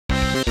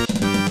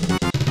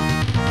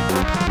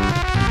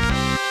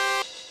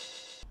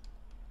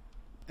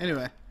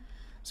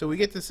So we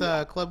get this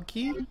club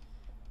key.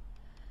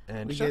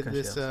 And We shotgun get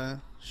this shells.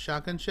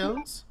 shotgun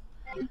shells.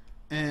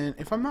 And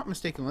if I'm not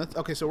mistaken,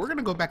 okay, so we're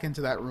gonna go back into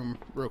that room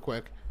real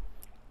quick.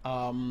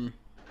 Cause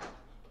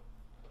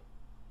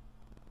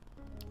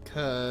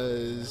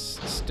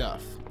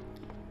stuff.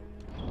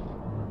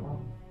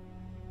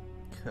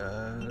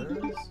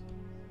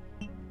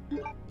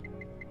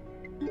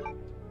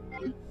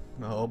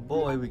 Oh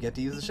boy, we get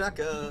to use the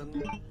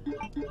shotgun.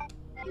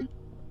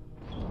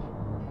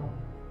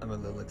 I'm a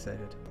little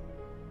excited.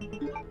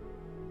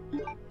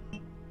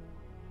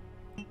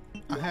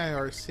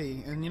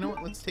 IRC, and you know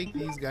what? Let's take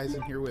these guys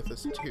in here with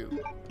us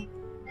too.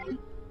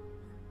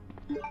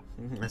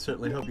 I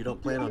certainly hope you don't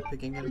plan on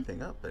picking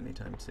anything up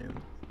anytime soon.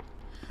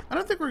 I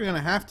don't think we're gonna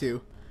have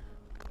to,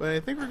 but I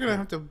think we're gonna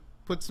have to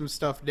put some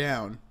stuff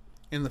down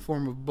in the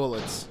form of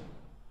bullets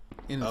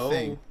in the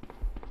thing.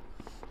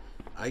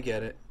 I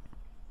get it.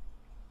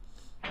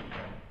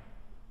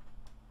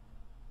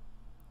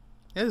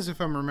 As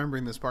if I'm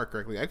remembering this part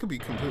correctly. I could be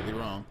completely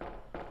wrong.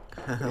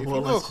 If Well, you go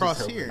let's just across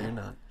hope that here. you're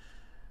not.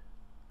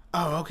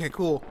 Oh, okay,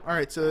 cool.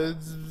 Alright, so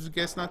I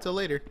guess not till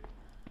later.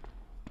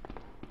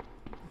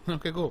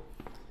 Okay, cool.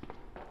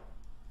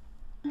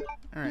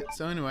 Alright,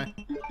 so anyway.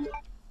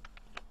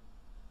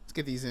 Let's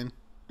get these in.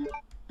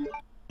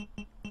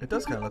 It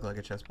does kind of look like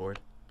a chessboard.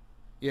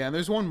 Yeah, and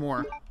there's one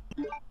more.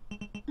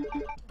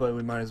 But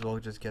we might as well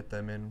just get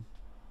them in.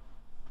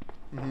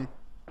 Mm-hmm.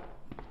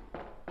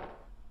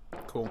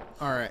 Cool.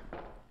 Alright.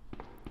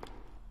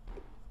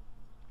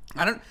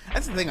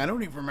 That's the thing, I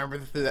don't even remember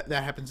that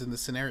happens in this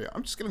scenario.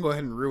 I'm just gonna go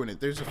ahead and ruin it.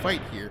 There's a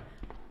fight here.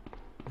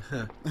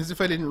 As if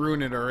I didn't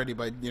ruin it already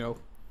by, you know,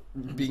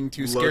 being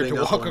too scared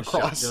to walk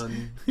across.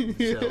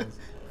 Shells.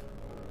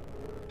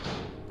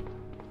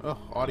 Oh,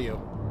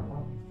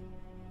 audio.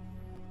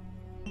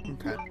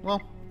 Okay,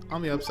 well,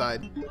 on the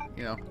upside,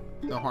 you know,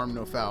 no harm,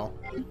 no foul.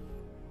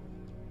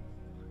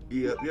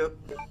 Yep.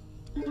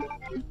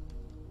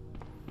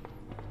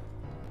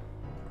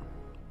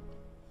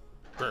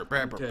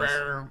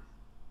 Okay.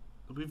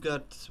 We've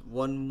got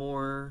one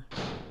more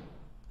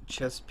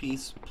chess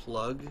piece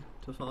plug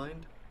to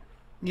find.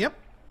 Yep.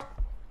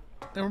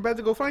 And we're about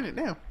to go find it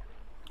now.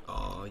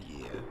 Oh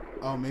yeah.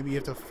 Oh, maybe you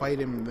have to fight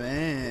him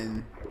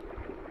then.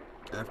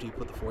 After you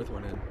put the fourth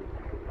one in.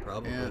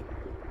 Probably. Yeah.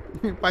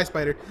 Bye,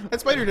 spider. That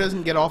spider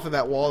doesn't get off of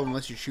that wall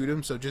unless you shoot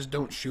him, so just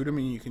don't shoot him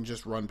and you can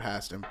just run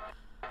past him.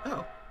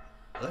 Oh.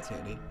 That's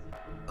handy.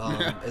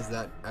 Is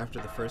that after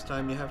the first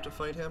time you have to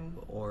fight him,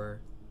 or?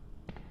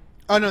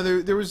 Oh no,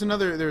 there was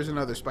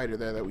another spider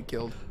there that we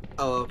killed.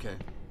 Oh, okay.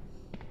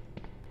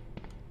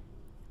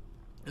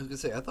 I was gonna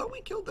say, I thought we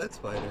killed that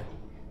spider.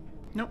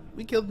 Nope,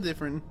 we killed a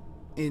different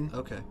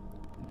Okay.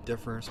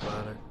 Different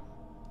spider.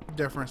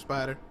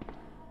 spider.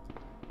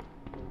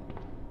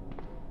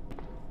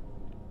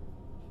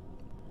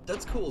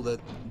 That's cool that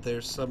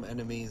there's some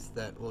enemies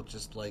that will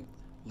just, like,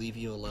 leave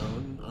you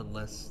alone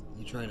unless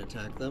you try and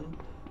attack them.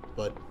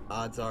 But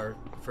odds are,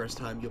 first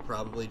time you'll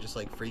probably just,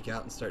 like, freak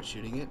out and start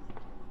shooting it.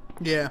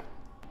 Yeah.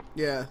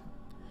 Yeah.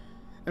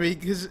 I mean,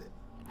 because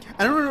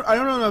I don't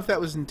know if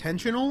that was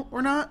intentional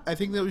or not. I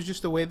think that was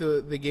just the way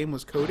the game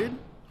was coded.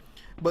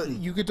 But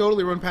you could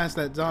totally run past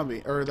that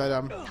zombie or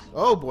that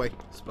oh boy,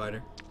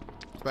 Spider.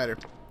 spider.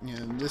 Yeah,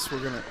 and this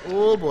we're gonna.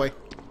 Oh boy.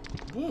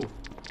 Woo.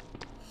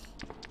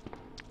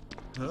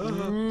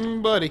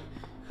 Buddy.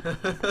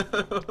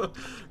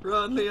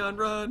 Run, Leon,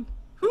 run.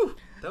 Whew,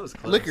 that was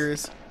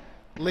close.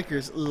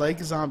 Lickers like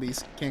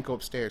zombies can't go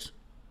upstairs.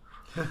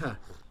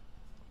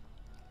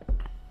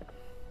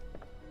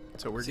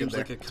 So we're Seems good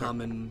like there. a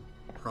common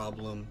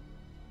problem.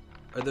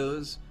 Are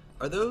those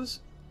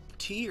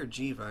T or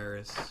G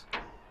virus?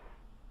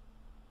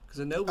 Because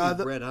I know we've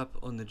read up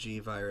on the G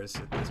virus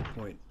at this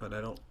point, but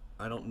I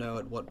don't know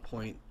at what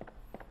point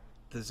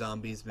the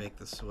zombies make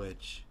the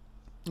switch.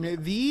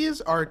 These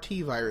are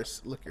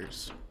T-virus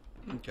lickers.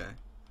 Okay.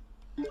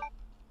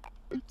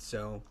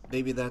 So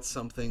maybe that's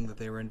something that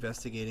they were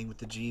investigating with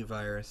the G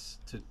virus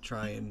to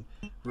try and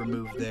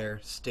remove their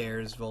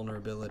stairs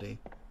vulnerability.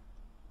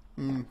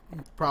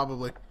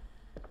 Probably.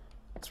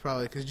 It's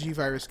probably because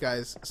G-virus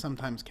guys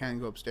sometimes can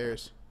go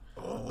upstairs.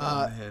 Oh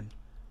man,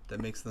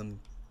 that makes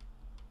them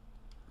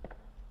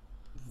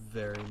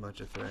very much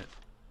a threat.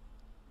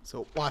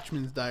 So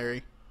Watchman's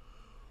Diary.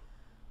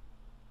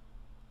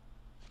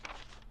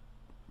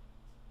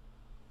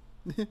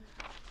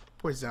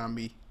 Poor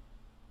zombie.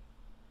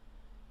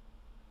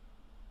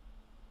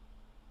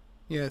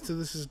 Yeah, so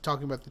this is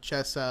talking about the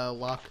chess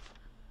lock.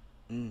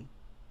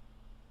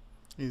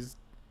 He's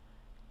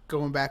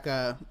going back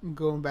to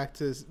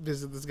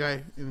visit this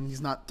guy, and he's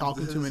not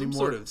talking to him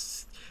anymore.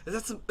 Is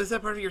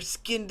that part of your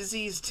skin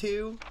disease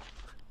too?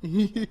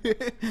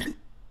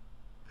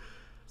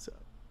 So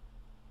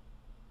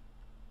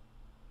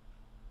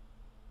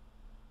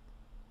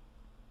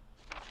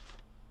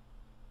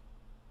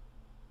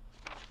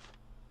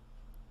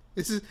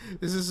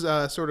this is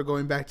sort of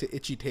going back to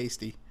Itchy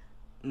Tasty.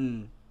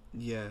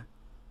 Yeah.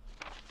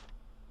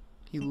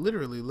 He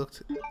literally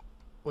looked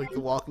like The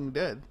Walking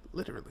Dead,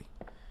 literally.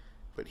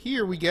 But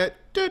here we get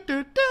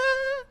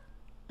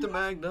the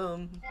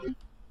Magnum.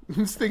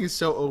 This thing is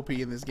so OP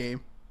in this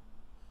game.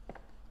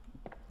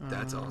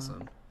 That's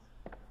awesome.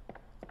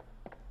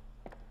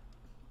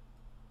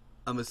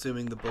 I'm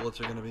assuming the bullets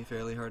are going to be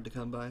fairly hard to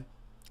come by.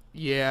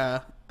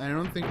 Yeah, I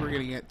don't think we're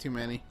going to get too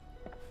many.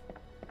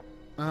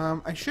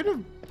 I should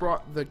have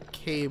brought the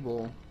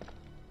cable,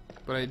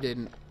 but I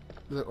didn't.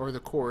 Or the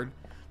cord.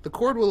 The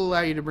cord will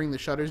allow you to bring the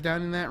shutters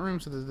down in that room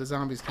so that the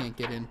zombies can't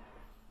get in.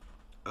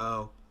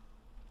 Oh.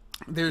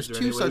 There's Is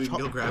there two any way such. we can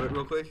go grab it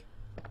real quick?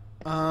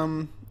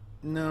 No,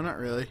 not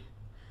really.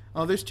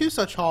 Oh, there's two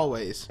such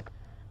hallways,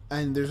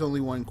 and there's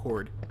only one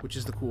cord, which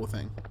is the cool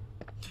thing.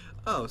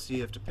 Oh, so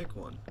you have to pick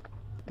one.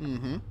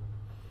 Mm-hmm.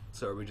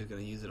 So are we just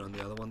gonna use it on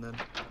the other one then?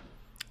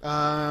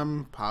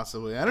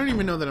 Possibly. I don't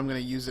even know that I'm gonna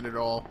use it at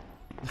all.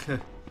 Feh.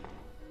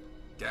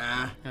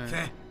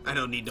 I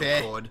don't need no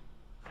Feh. cord.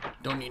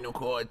 Don't need no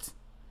cords.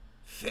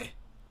 Feh.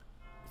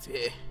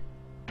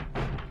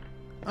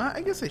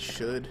 I guess I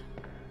should.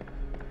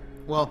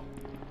 Well,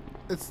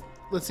 let's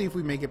see if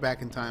we make it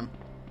back in time.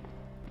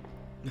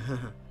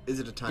 Is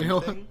it a time You know,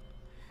 thing?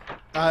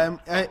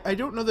 I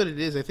don't know that it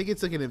is. I think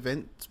it's like an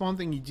event spawn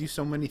thing. You do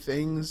so many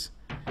things,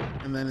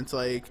 and then it's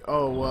like,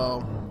 oh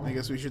well, I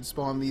guess we should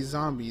spawn these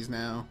zombies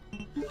now.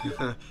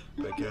 I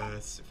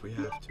guess if we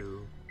have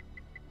to.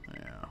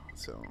 Yeah.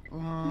 So,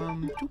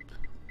 doop.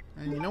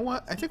 And you know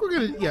what? I think we're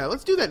gonna. Yeah,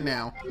 let's do that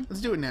now.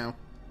 Let's do it now.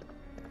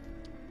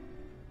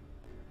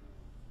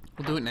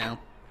 We'll do it now.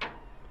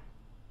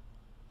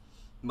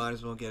 Might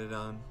as well get it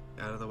on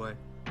out of the way.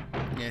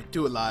 Yeah,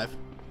 do it live.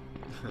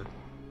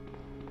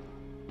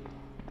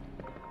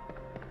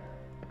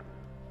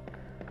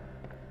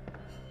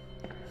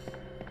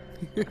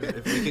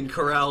 If we can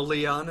corral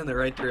Leon in the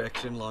right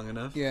direction long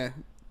enough. Yeah,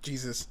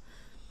 Jesus.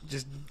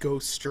 Just go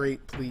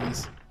straight,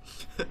 please.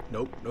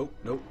 Nope.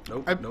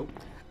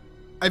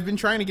 I've been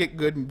trying to get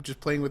good and just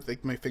playing with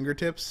like my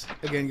fingertips.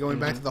 Again, going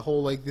back to the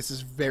whole like this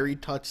is very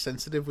touch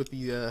sensitive with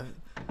the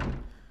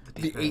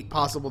eight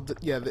possible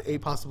the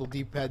 8 possible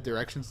D-pad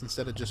directions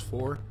instead of just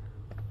 4.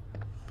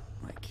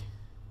 Like,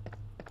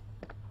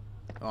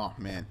 oh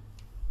man.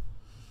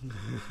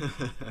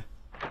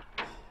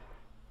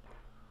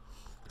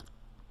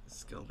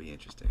 It's gonna be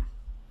interesting.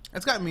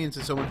 That's gotten me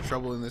into so much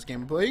trouble in this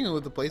game. Playing it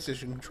with the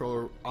PlayStation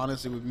controller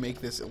honestly would make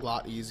this a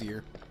lot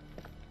easier.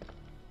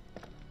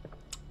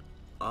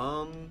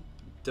 Oh,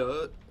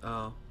 but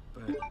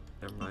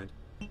never mind.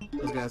 I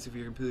was gonna ask if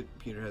your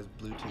computer has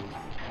Bluetooth,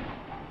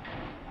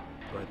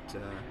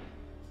 but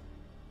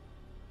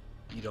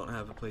you don't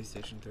have a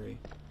PlayStation 3.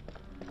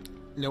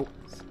 Nope.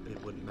 So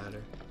it wouldn't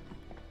matter.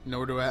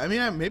 Nor do I. I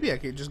mean, maybe I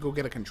could just go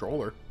get a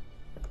controller.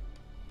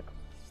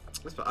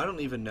 I don't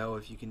even know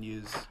if you can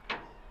use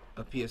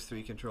a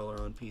PS3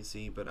 controller on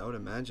PC, but I would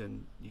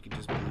imagine you could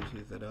just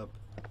Bluetooth it up.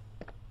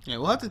 Yeah,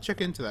 we'll have to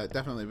check into that,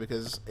 definitely,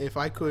 because if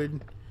I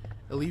could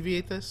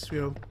alleviate this,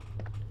 you know,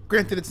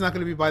 granted it's not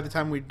going to be by the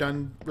time we've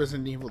done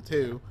Resident Evil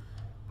 2,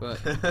 but...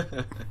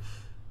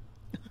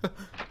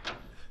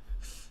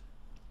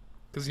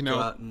 Because, you know...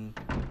 Go out and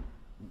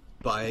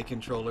buy a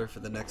controller for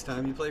the next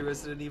time you play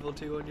Resident Evil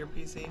 2 on your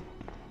PC?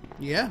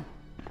 Yeah.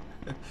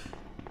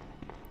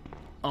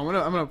 I'm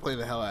gonna play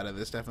the hell out of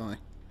this, definitely.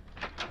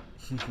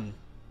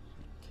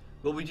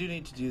 Well, we do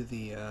need to do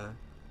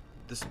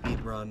the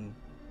speed run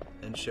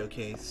and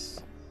showcase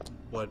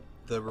what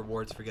the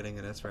rewards for getting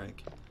an S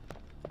rank.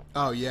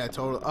 Oh yeah,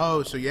 totally.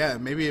 Oh, so yeah,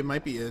 maybe it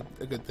might be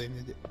a good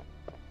thing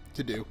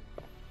to do.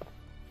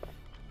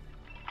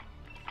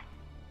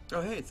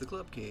 Oh hey, it's the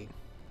club key.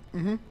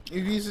 Mm-hmm.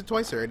 You've used it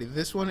twice already.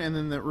 This one and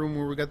then that room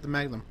where we got the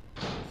Magnum.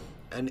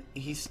 And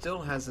he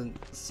still hasn't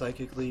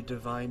psychically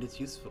divined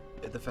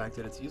the fact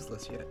that it's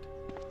useless yet.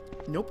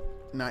 Nope,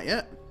 not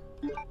yet.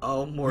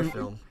 Oh, more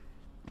film.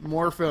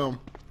 More film.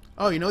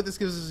 Oh, you know what? This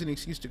gives us an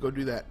excuse to go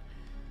do that.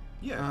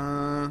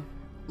 Yeah.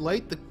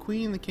 Light the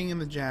Queen, the King, and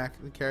the Jack.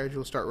 The carriage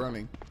will start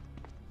running.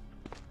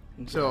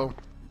 Okay. So,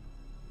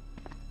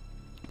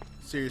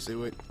 seriously,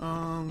 wait.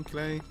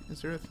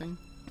 Is there a thing?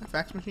 A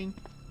fax machine?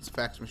 It's a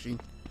fax machine.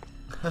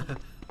 Let's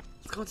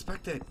go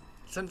inspect it.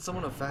 Send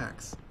someone a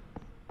fax.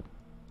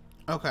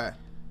 Okay.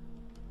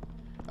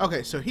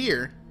 Okay, so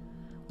here,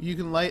 you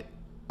can light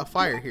a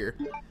fire here.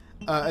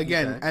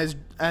 Again, Okay.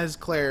 as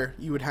Claire,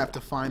 you would have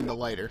to find the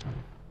lighter.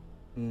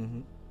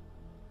 Mm-hmm.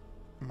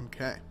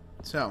 Okay.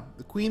 So,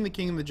 the Queen, the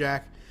King, and the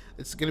Jack.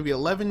 It's going to be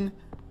 11,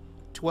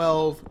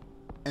 12,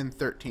 and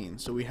 13.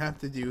 So we have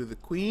to do the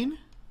Queen,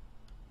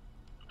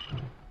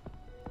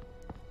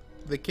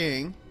 the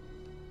King,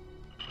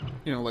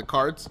 you know, like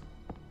cards,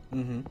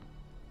 Mm-hmm.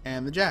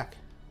 and the Jack.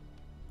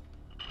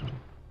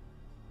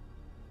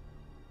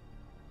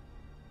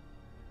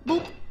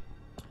 Boop.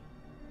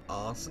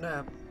 Aw,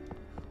 snap.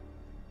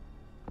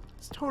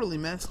 It's totally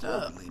messed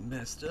up. Totally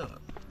messed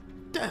up.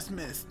 That's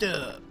messed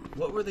up.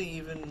 What were they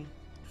even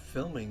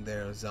filming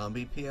there? A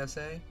zombie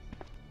PSA?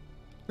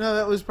 No,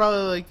 that was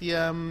probably like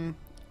the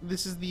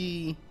this is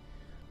the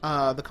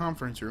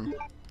conference room.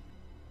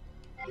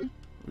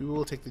 We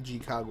will take the G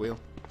cogwheel.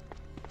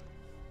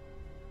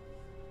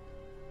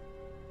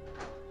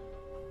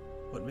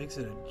 What makes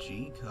it a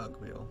G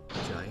cogwheel?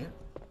 Giant?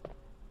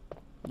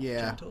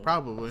 Yeah, Gentle?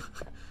 probably.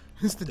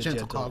 It's the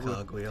gentle cogwheel.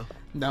 cogwheel.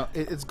 No,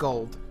 it's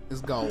gold.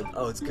 It's gold.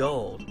 Oh, it's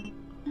gold.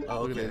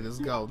 Oh, Look okay. at it. It's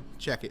gold.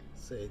 Check it.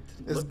 Say,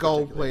 It's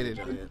gold plated.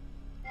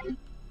 Yeah,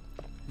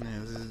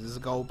 this is a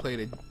gold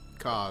plated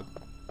cog.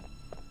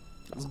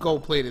 It's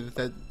gold plated.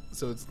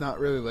 So it's not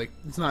really like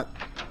it's not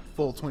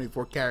full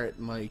 24 karat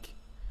and like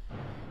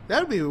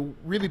that would be a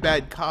really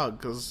bad cog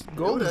because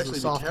gold would is actually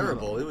a soft be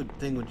terrible. metal.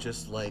 Thing would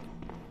just like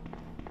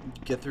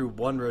get through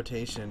one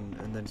rotation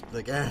and then just be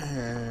like,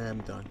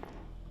 I'm done.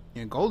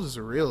 Yeah, gold is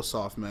a real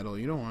soft metal.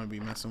 You don't want to be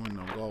messing with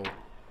no gold.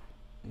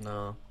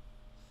 No.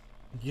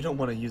 You don't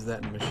want to use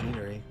that in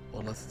machinery,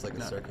 well, unless it's like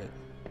a circuit.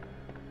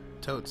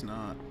 Totes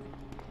not.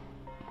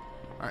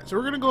 Alright, so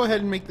we're gonna go ahead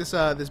and make this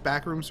this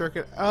backroom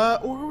circuit.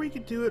 Or we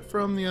could do it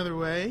from the other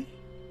way.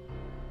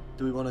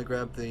 Do we want to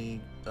grab the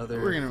other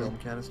film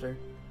canister?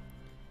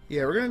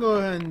 Yeah, we're gonna go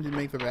ahead and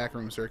make the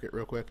backroom circuit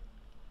real quick.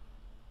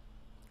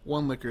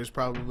 One liquor is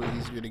probably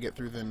easier to get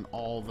through than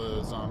all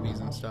the zombies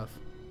and stuff.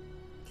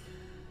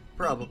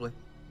 Probably.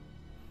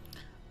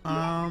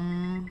 I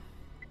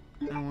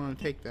don't want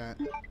to take that.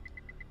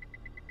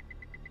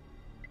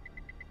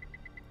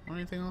 Want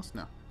anything else?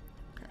 No.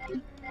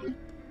 Okay.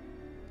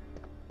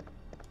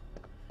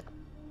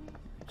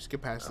 Just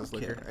get past this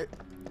liquor.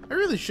 I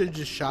really should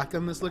just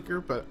shotgun this liquor,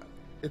 but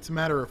it's a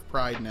matter of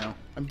pride now.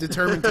 I'm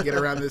determined to get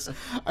around this.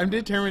 I'm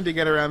determined to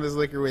get around this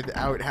liquor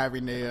without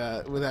having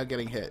to, without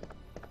getting hit.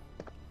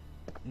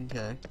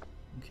 Okay.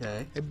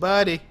 Okay. Hey,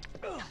 buddy.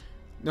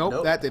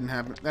 Nope, that didn't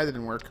happen. That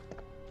didn't work.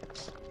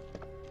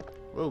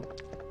 Whoa.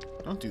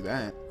 Don't do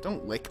that.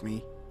 Don't lick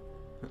me.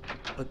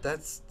 But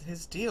that's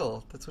his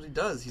deal. That's what he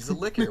does. He's a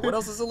licker. What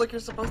else is a licker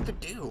supposed to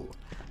do?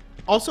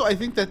 Also, I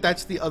think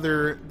that's the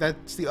other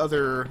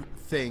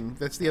thing.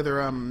 That's the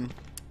other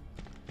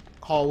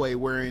hallway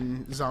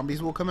wherein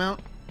zombies will come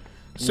out.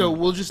 So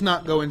we'll just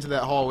not go into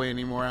that hallway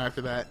anymore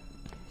after that.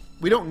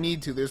 We don't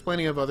need to. There's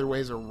plenty of other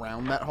ways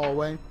around that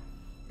hallway.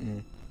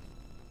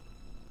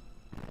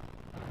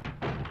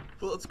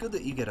 Well, it's good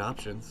that you get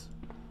options.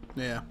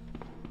 Yeah.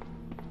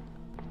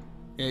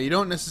 Yeah, you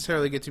don't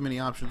necessarily get too many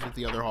options with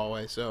the other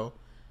hallway, so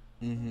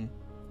you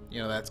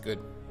know, that's good.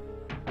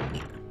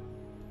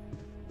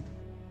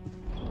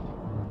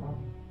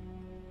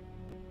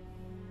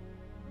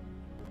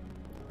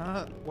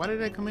 Why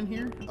did I come in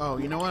here? Oh,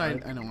 you know what?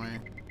 I know why.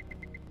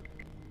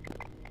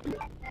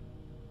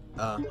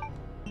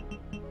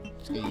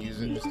 Just gonna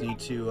use it. You just need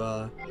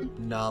to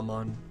nom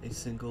on a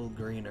single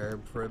green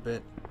herb for a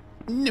bit.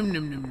 Num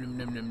num num num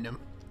num num num.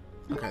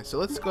 Okay, so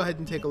let's go ahead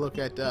and take a look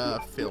at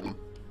film.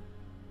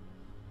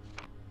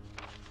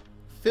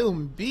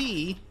 Film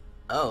B.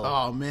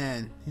 Oh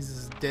man, he's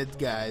this dead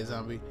guy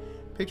zombie.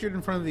 Pictured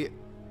in front of the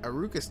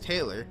Arucus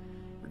Taylor,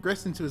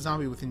 regressed into a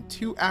zombie within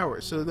 2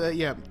 hours. So that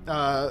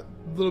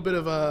little bit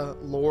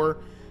of lore.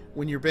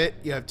 When you're bit,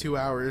 you have 2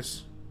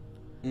 hours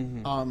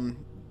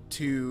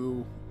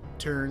to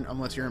turn,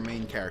 unless you're a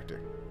main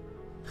character.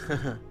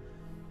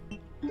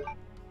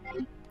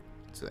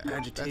 So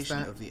Agitation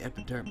of the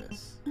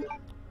epidermis.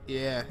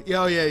 Yeah.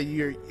 Oh yeah.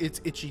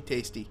 It's itchy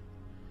tasty.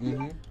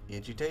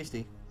 Itchy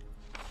tasty.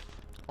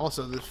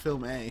 Also, this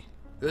film A.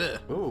 Ugh.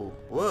 Ooh,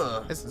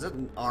 whoa. Is that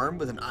an arm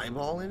with an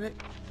eyeball in it?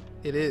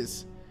 It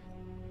is.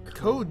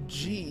 Code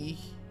G,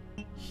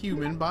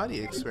 human body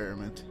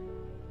experiment.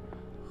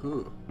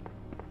 Whew.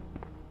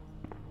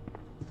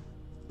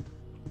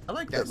 I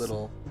like that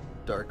little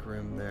dark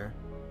room there.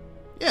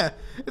 Yeah,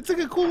 it's like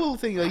a cool little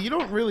thing. Like, you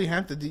don't really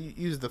have to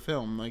use the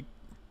film. Like,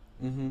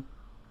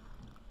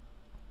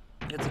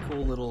 it's a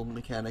cool little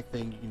mechanic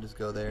thing. You can just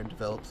go there and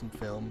develop some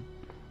film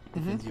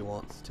if you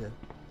wants to.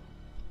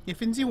 If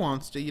you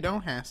wants to, you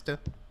don't has to.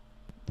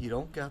 You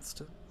don't gots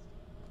to.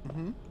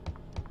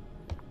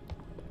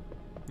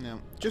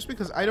 No, just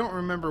because I don't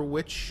remember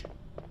which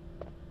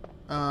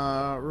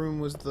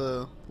room was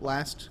the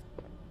last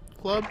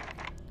club.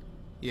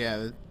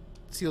 Yeah,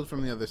 sealed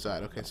from the other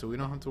side. Okay, so we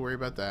don't have to worry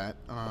about that.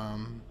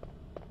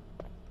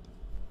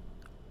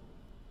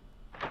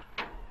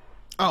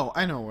 Oh,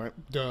 I know where.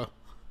 Duh.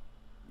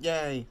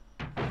 Yay.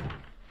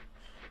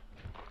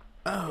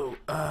 Oh,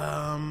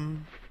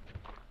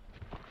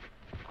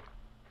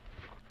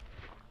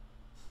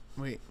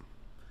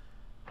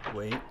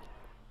 Wait.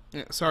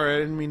 Yeah, sorry, I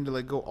didn't mean to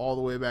like go all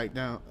the way back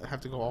down. I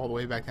have to go all the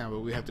way back down, but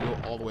we have to go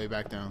all the way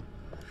back down.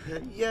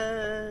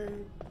 Yay!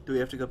 Do we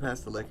have to go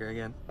past the liquor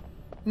again?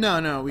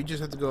 No, we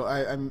just have to go.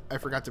 I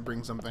forgot to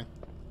bring something.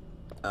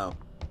 Oh.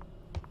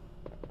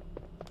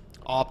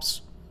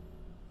 Ops.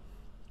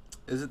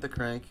 Is it the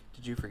crank?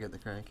 Did you forget the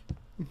crank?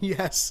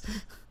 Yes.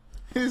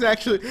 It is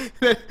actually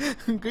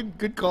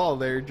good call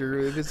there,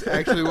 Drew. It is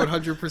actually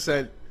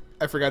 100%.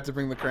 I forgot to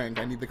bring the crank.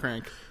 I need the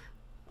crank.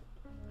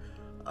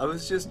 I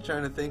was just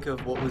trying to think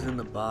of what was in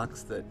the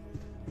box that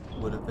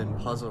would have been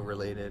puzzle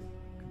related.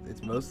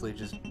 It's mostly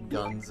just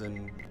guns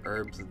and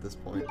herbs at this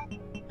point.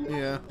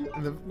 Yeah.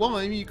 And well,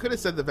 I mean, you could have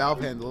said the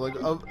valve handle. Like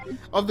of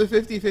the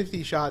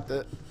 50-50 shot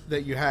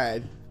that you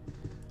had.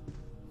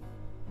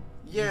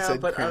 Yeah,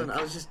 but I don't know.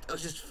 I was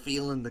just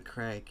feeling the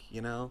crank,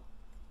 you know.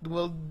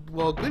 Well,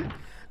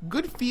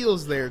 good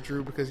feels there,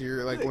 Drew, because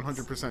you're like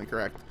 100%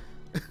 correct.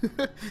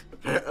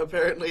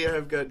 Apparently,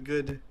 I've got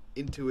good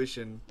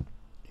intuition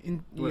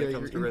when it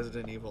comes to your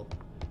Resident Evil.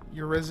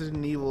 Your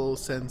Resident Evil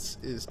sense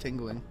is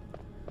tingling.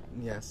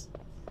 Yes.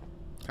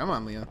 Come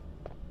on, Leon.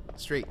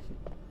 Straight.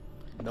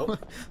 Nope.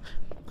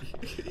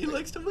 He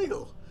likes to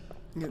wiggle.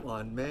 Come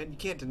on, man. You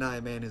can't deny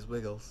a man his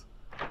wiggles.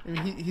 I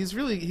mean, he's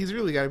really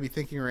got to be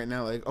thinking right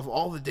now, like, of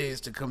all the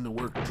days to come to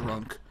work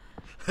drunk.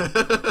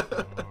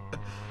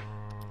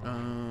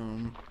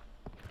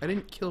 I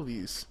didn't kill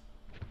these.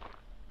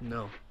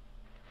 No.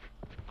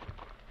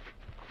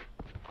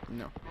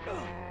 No.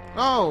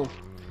 Oh!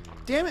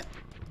 Damn it!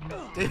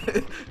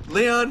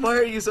 Leon, why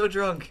are you so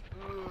drunk?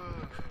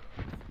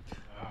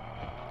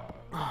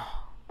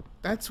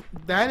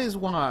 That is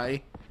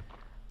why.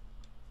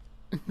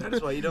 That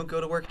is why you don't go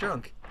to work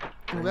drunk.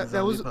 Well,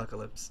 that was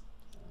apocalypse.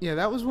 Yeah,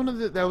 that was one of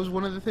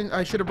the things.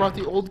 I should have brought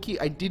the old key.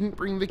 I didn't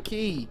bring the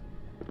key.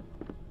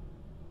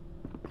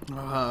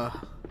 I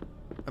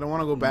don't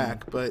want to go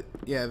back, but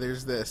yeah,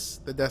 there's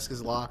this. The desk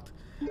is locked.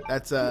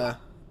 That's a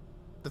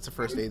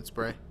first aid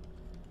spray.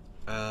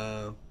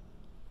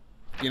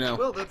 You know.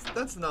 Well,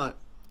 that's not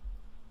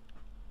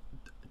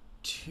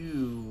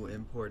too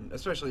important,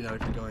 especially not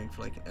if you're going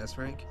for like an S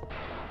rank.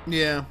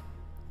 Yeah.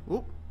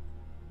 Oop.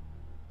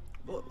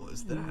 What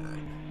was that?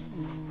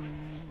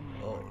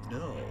 Oh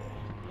no.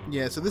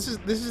 Yeah, so this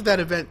is that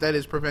event that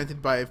is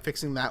prevented by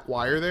fixing that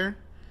wire there.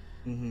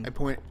 Mm-hmm. I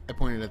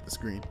pointed at the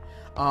screen.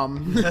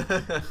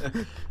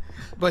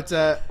 But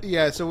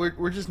yeah, so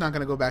we're just not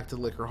gonna go back to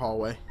the liquor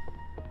hallway.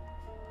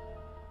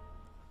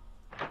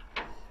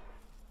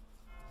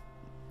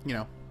 You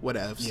know,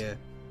 whatevs. Yeah.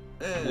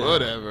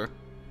 Whatever.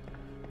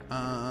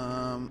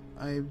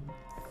 I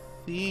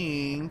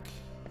think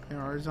there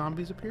are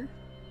zombies up here.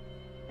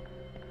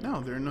 No,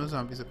 there are no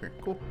zombies up here.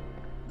 Cool.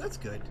 That's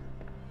good.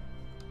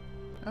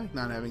 I like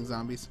not having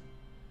zombies.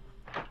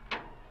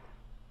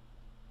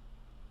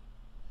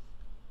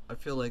 I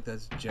feel like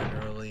that's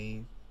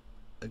generally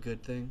a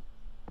good thing.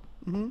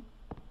 Mm-hmm.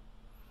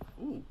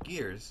 Ooh,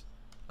 gears.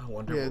 I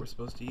wonder what we're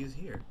supposed to use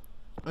here.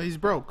 Oh, he's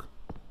broke.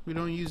 We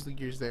don't use the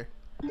gears there.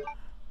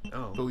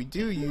 Oh. But we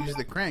do use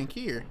the crank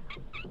here.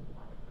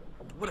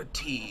 What a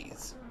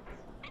tease.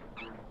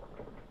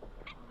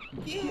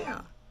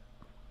 Yeah.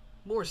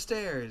 More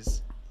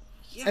stairs.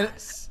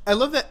 Yes. And I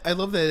love that. I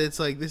love that it's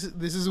like this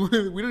is we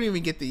don't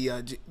even get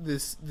the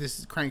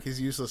this crank is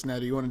useless now.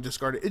 Do you want to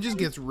discard it? It just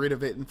gets rid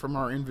of it from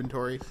our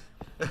inventory.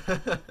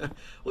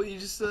 Well, you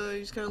just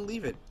kind of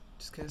leave it.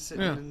 Just kind of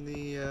sitting in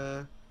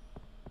the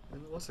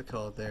what's it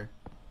called there?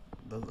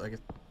 I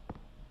guess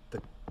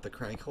the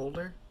crank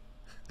holder.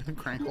 The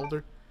crank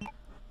holder.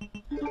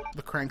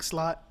 The crank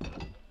slot.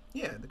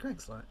 Yeah, the crank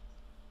slot.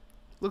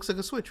 Looks like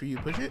a switch. Will you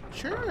push it?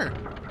 Sure.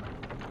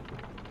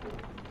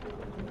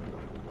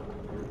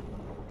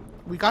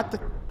 We got the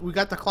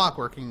clock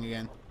working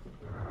again.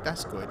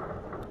 That's good.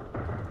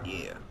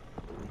 Yeah.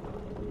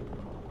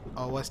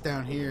 Oh, what's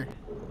down here?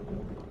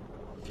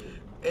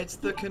 It's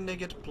the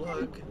Knigget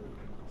plug.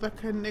 The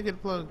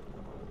Knigget plug.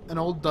 An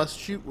old dust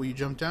chute. Will you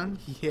jump down?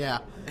 Yeah.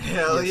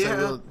 Hell yes, yeah. I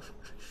will.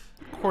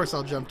 Of course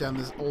I'll jump down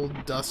this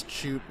old dust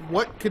chute.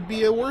 What could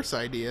be a worse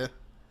idea?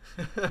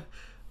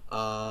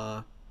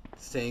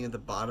 Staying at the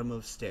bottom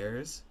of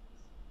stairs.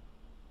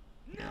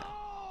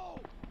 No!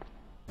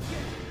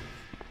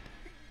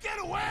 Get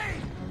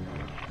away!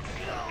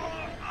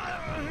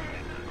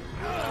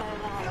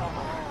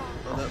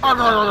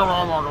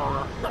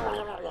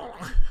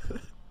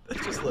 That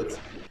just looks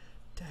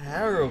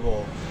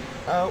terrible.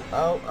 Oh,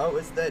 oh, oh,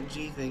 it's that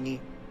G thingy.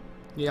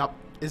 Yep,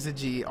 it's a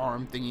G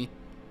arm thingy.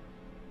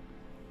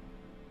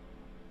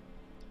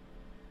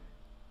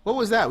 What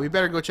was that? We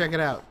better go check it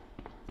out.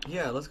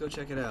 Yeah, let's go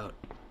check it out.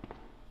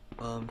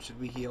 Should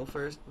we heal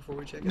first before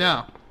we check it No.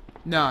 out?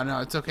 No,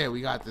 it's okay.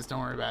 We got this. Don't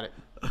worry about it.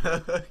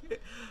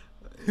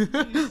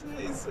 You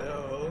say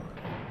so.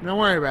 Don't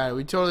worry about it.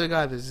 We totally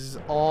got this. This is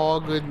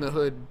all good in the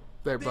hood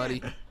there,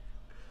 buddy.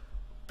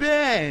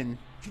 Ben!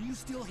 Can you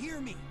still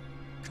hear me?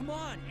 Come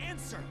on,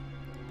 answer!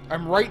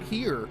 I'm right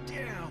here.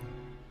 Damn!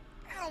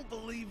 I don't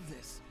believe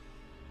this.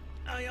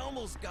 I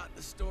almost got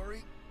the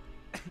story.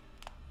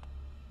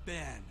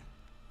 Ben.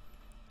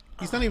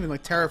 He's not even,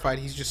 like, terrified.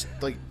 He's just,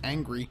 like,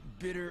 angry.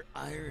 Bitter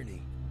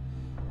irony.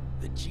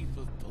 The chief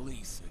of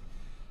police, a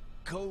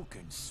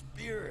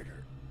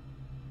co-conspirator.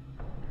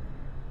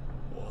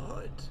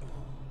 What?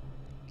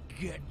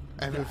 Get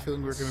I have a that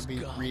feeling we're going to be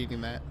scum.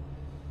 reading that.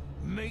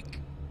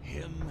 Make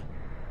him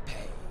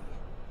pay.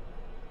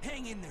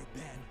 Hang in there,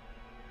 Ben.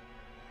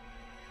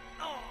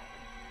 Oh,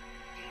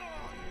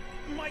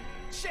 my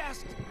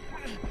chest.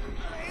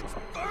 It's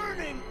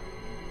burning.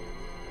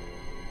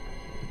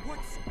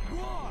 What's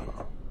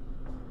wrong?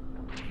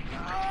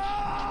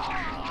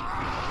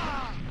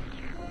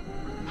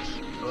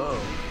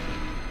 Oh.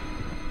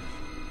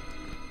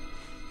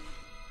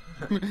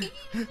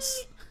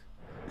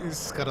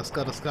 Scuttle,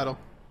 scuttle, scuttle.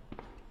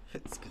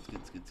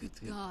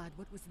 God,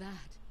 what was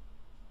that?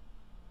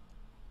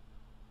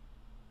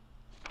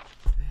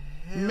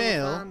 Hell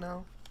Mail. I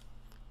know.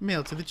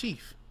 Mail to the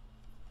chief.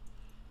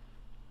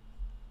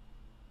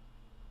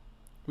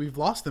 We've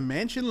lost the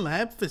Mansion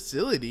Lab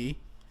facility.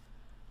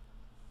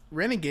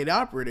 Renegade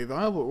operative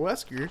Albert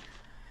Wesker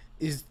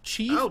is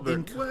chief Albert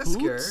in Wesker?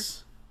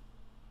 cahoots.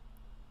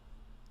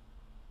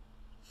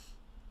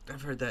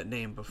 I've heard that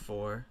name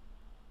before.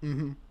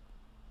 Mm-hmm.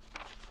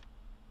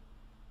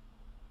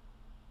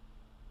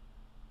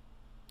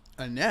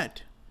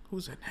 Annette?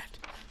 Who's Annette?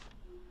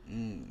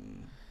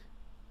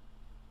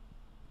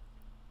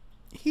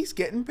 He's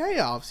getting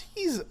payoffs.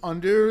 He's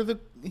under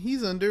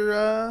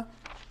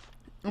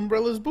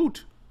Umbrella's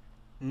boot.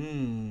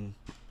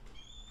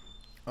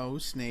 Oh,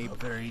 Snape. How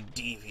very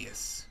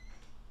devious,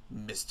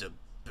 Mr.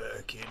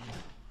 Birkin.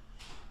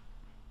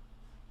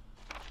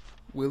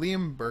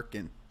 William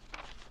Birkin.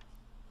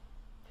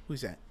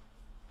 Who's that?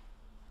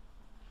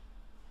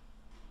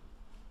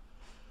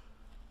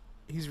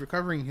 He's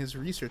recovering his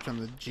research on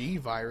the G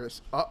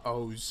virus.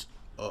 Uh-ohs.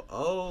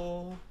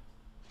 Uh-oh.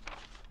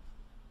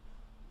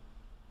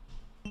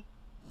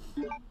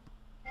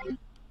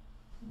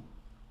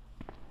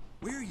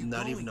 Where are you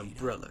Not going, even Ada?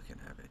 Umbrella can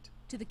have it.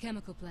 To the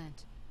chemical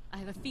plant. I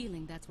have a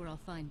feeling that's where I'll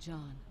find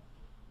John.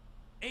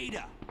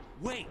 Ada,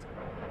 wait!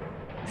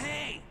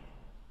 Hey!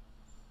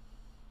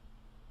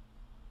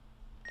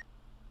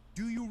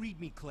 Do you read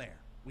me, Claire?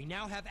 We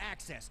now have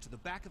access to the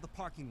back of the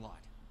parking lot.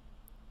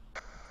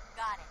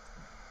 Got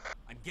it.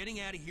 I'm getting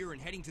out of here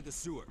and heading to the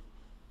sewer.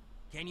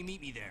 Can you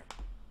meet me there?